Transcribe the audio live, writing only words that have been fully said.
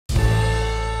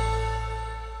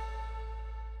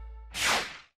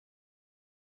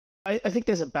I think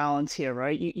there's a balance here,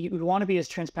 right? You want to be as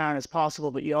transparent as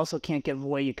possible, but you also can't give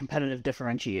away your competitive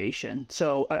differentiation.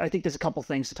 So I think there's a couple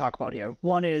things to talk about here.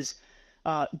 One is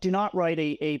do not write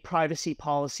a privacy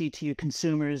policy to your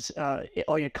consumers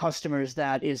or your customers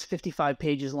that is 55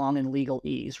 pages long in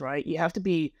legalese, right? You have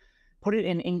to put it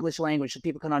in English language so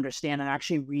people can understand and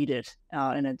actually read it.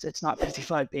 And it's not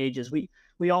 55 pages. We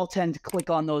all tend to click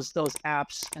on those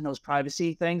apps and those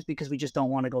privacy things because we just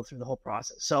don't want to go through the whole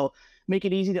process. So make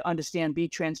it easy to understand, be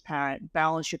transparent,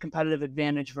 balance your competitive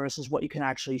advantage versus what you can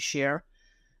actually share.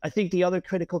 I think the other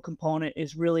critical component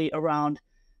is really around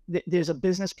there's a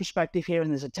business perspective here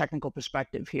and there's a technical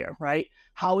perspective here, right?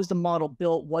 How is the model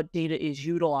built? What data is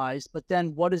utilized? But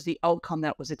then what is the outcome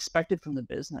that was expected from the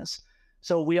business?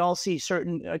 So we all see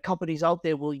certain companies out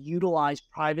there will utilize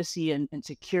privacy and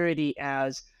security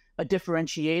as a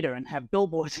differentiator and have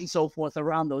billboards and so forth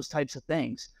around those types of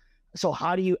things. So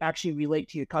how do you actually relate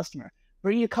to your customer?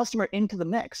 Bring your customer into the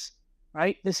mix,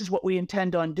 right? This is what we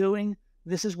intend on doing.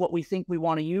 This is what we think we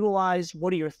want to utilize.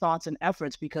 What are your thoughts and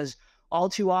efforts? Because all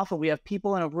too often we have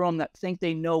people in a room that think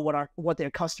they know what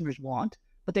their customers want,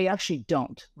 but they actually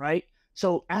don't, right?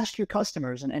 So ask your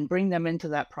customers and bring them into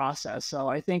that process. So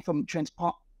I think from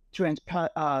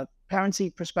transparency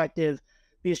perspective,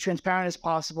 be as transparent as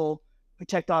possible,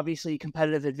 protect obviously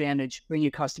competitive advantage, bring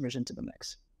your customers into the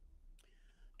mix.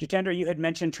 Jitender, you had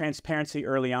mentioned transparency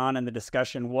early on in the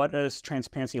discussion. What does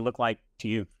transparency look like to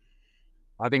you?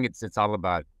 I think it's all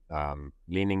about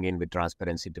leaning in with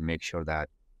transparency to make sure that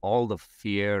all the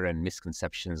fear and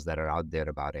misconceptions that are out there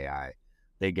about AI,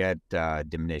 they get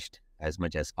diminished as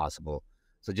much as possible.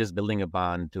 So just building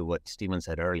upon to what Stephen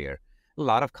said earlier, a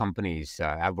lot of companies,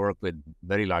 I've worked with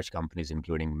very large companies,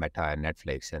 including Meta and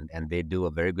Netflix, and they do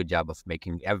a very good job of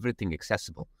making everything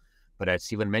accessible. But as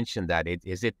Stephen mentioned, that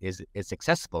it's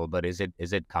accessible, but is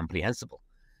it comprehensible?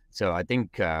 So I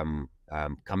think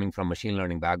coming from machine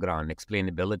learning background,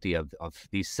 explainability of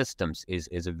these systems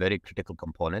is a very critical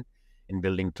component in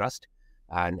building trust.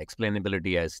 And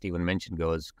explainability, as Stephen mentioned,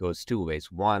 goes two ways.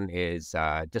 One is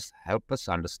just help us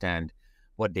understand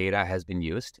what data has been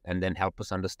used, and then help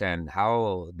us understand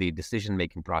how the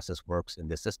decision-making process works in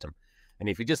the system. And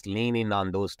if you just lean in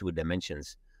on those two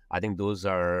dimensions, I think those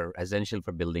are essential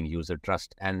for building user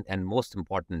trust and most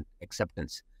important,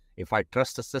 acceptance. If I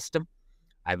trust the system,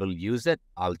 I will use it,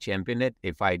 I'll champion it.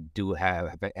 If I do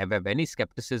have any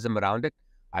skepticism around it,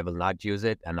 I will not use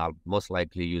it, and I'll most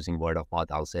likely, using word of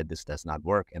mouth, I'll say this does not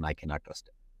work and I cannot trust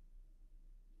it.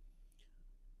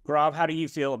 Gaurav, how do you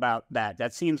feel about that?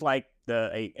 That seems like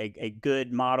a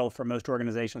good model for most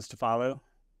organizations to follow.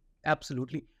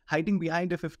 Absolutely. Hiding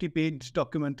behind a 50-page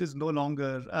document is no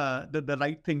longer the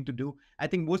right thing to do. I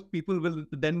think most people will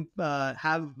then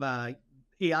have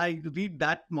AI read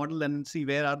that model and see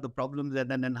where are the problems and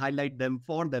then highlight them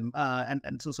for them.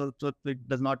 So it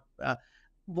does not.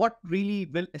 What really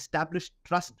will establish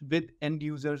trust with end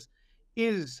users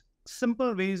is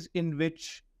simple ways in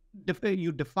which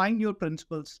you define your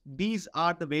principles. These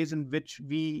are the ways in which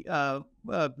we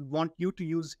want you to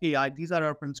use AI. These are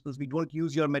our principles. We don't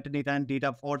use your metadata and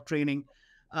data for training.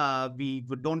 We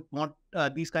don't want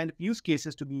these kind of use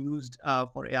cases to be used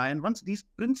for AI. And once these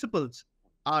principles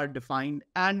are defined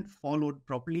and followed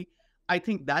properly, I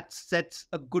think that sets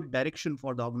a good direction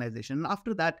for the organization. And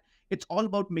after that, it's all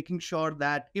about making sure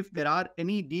that if there are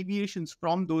any deviations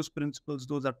from those principles,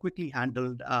 those are quickly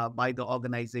handled by the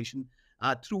organization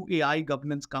through AI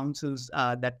governance councils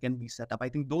that can be set up. I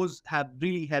think those have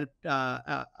really helped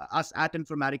us at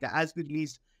Informatica as we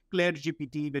released Claire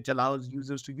GPT, which allows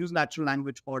users to use natural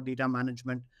language for data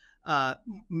management.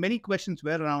 Many questions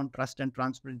were around trust and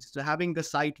transparency. So having a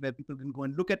site where people can go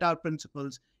and look at our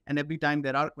principles, and every time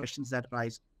there are questions that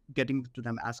arise, getting to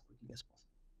them as quickly as possible.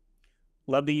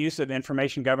 Love the use of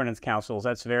information governance councils.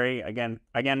 That's very, again,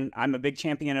 I'm a big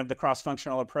champion of the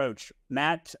cross-functional approach.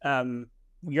 Matt,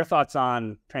 your thoughts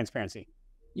on transparency?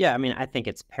 Yeah, I mean, I think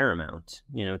it's paramount,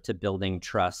 to building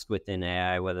trust within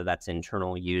AI, whether that's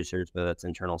internal users, whether that's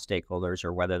internal stakeholders,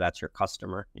 or whether that's your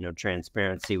customer.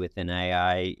 Transparency within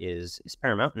AI is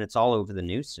paramount, and it's all over the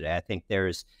news today. I think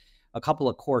there's a couple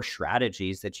of core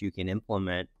strategies that you can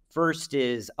implement. First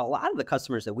is a lot of the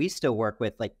customers that we still work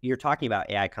with, like you're talking about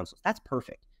AI councils, that's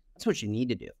perfect. That's what you need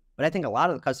to do. But I think a lot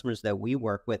of the customers that we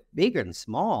work with, big and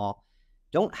small,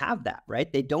 don't have that, right?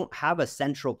 They don't have a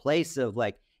central place of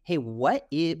like, hey,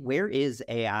 where is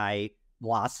AI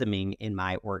blossoming in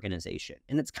my organization?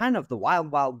 And it's kind of the wild,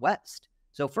 wild west.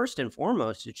 So first and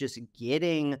foremost, it's just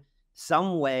getting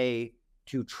some way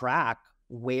to track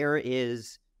where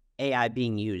is AI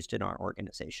being used in our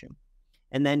organization.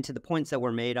 And then to the points that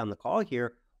were made on the call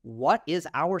here, what is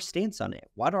our stance on it?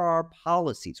 What are our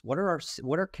policies? What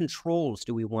are controls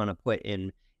do we want to put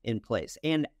in place?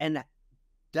 And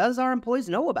does our employees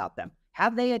know about them?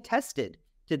 Have they attested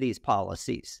to these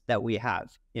policies that we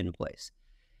have in place?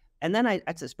 And then I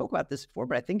spoke about this before,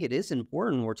 but I think it is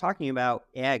important. We're talking about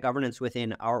AI governance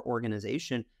within our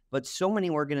organization, but so many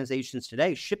organizations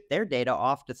today ship their data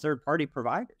off to third-party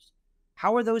providers.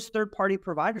 How are those third-party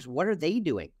providers? What are they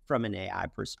doing from an AI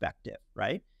perspective,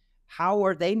 right? How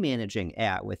are they managing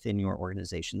AI within your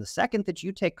organization? The second that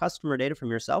you take customer data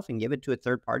from yourself and give it to a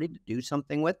third party to do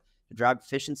something with, to drive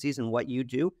efficiencies in what you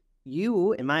do,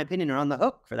 you, in my opinion, are on the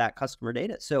hook for that customer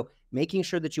data. So making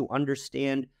sure that you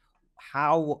understand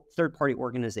how third-party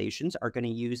organizations are going to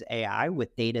use AI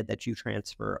with data that you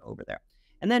transfer over there.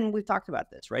 And then we've talked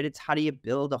about this, right? It's how do you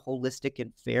build a holistic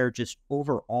and fair, just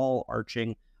overall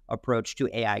arching approach to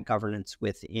AI governance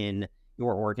within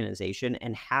your organization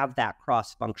and have that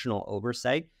cross-functional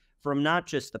oversight from not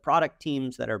just the product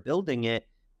teams that are building it,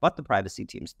 but the privacy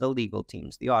teams, the legal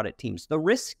teams, the audit teams, the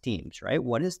risk teams, right?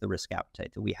 What is the risk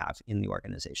appetite that we have in the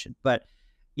organization? But,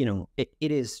 it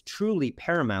is truly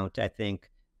paramount, I think,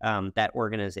 that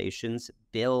organizations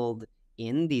build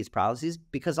in these policies,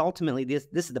 because ultimately this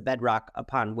is the bedrock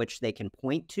upon which they can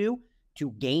point to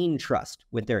gain trust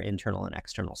with their internal and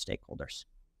external stakeholders.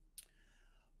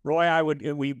 Roy,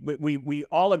 we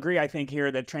all agree, I think,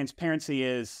 here that transparency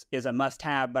is a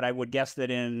must-have, but I would guess that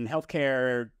in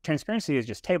healthcare, transparency is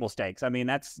just table stakes. I mean,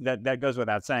 that goes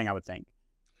without saying, I would think.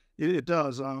 It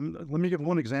does. Let me give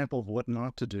one example of what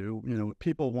not to do.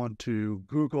 People want to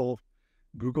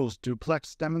Google's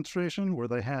duplex demonstration, where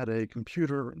they had a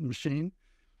computer machine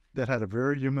that had a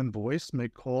very human voice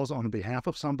make calls on behalf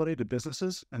of somebody to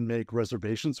businesses and make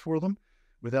reservations for them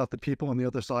without the people on the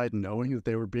other side knowing that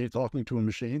they were talking to a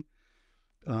machine.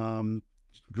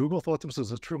 Google thought this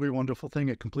was a truly wonderful thing.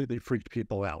 It completely freaked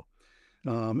people out.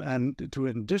 And in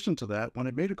addition to that, when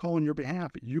it made a call on your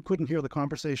behalf, you couldn't hear the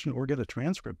conversation or get a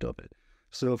transcript of it.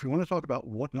 So if you want to talk about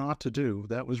what not to do,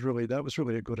 that was really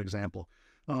a good example.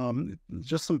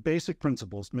 Just some basic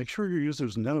principles. Make sure your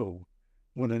users know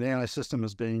when an AI system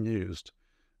is being used.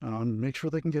 Make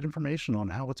sure they can get information on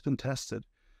how it's been tested.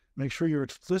 Make sure you're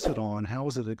explicit on how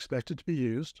is it expected to be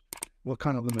used, what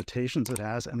kind of limitations it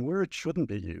has, and where it shouldn't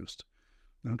be used.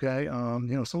 Okay,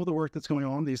 some of the work that's going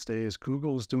on these days,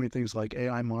 Google is doing things like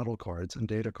AI model cards and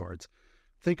data cards.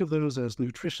 Think of those as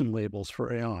nutrition labels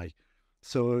for AI.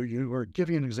 So you are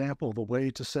giving an example of a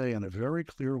way to say in a very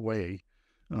clear way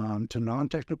to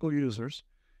non-technical users,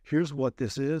 here's what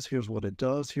this is, here's what it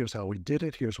does, here's how we did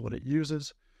it, here's what it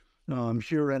uses.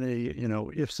 Here are any,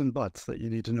 ifs and buts that you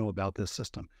need to know about this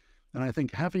system. And I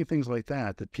think having things like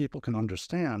that people can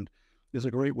understand is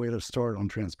a great way to start on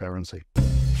transparency.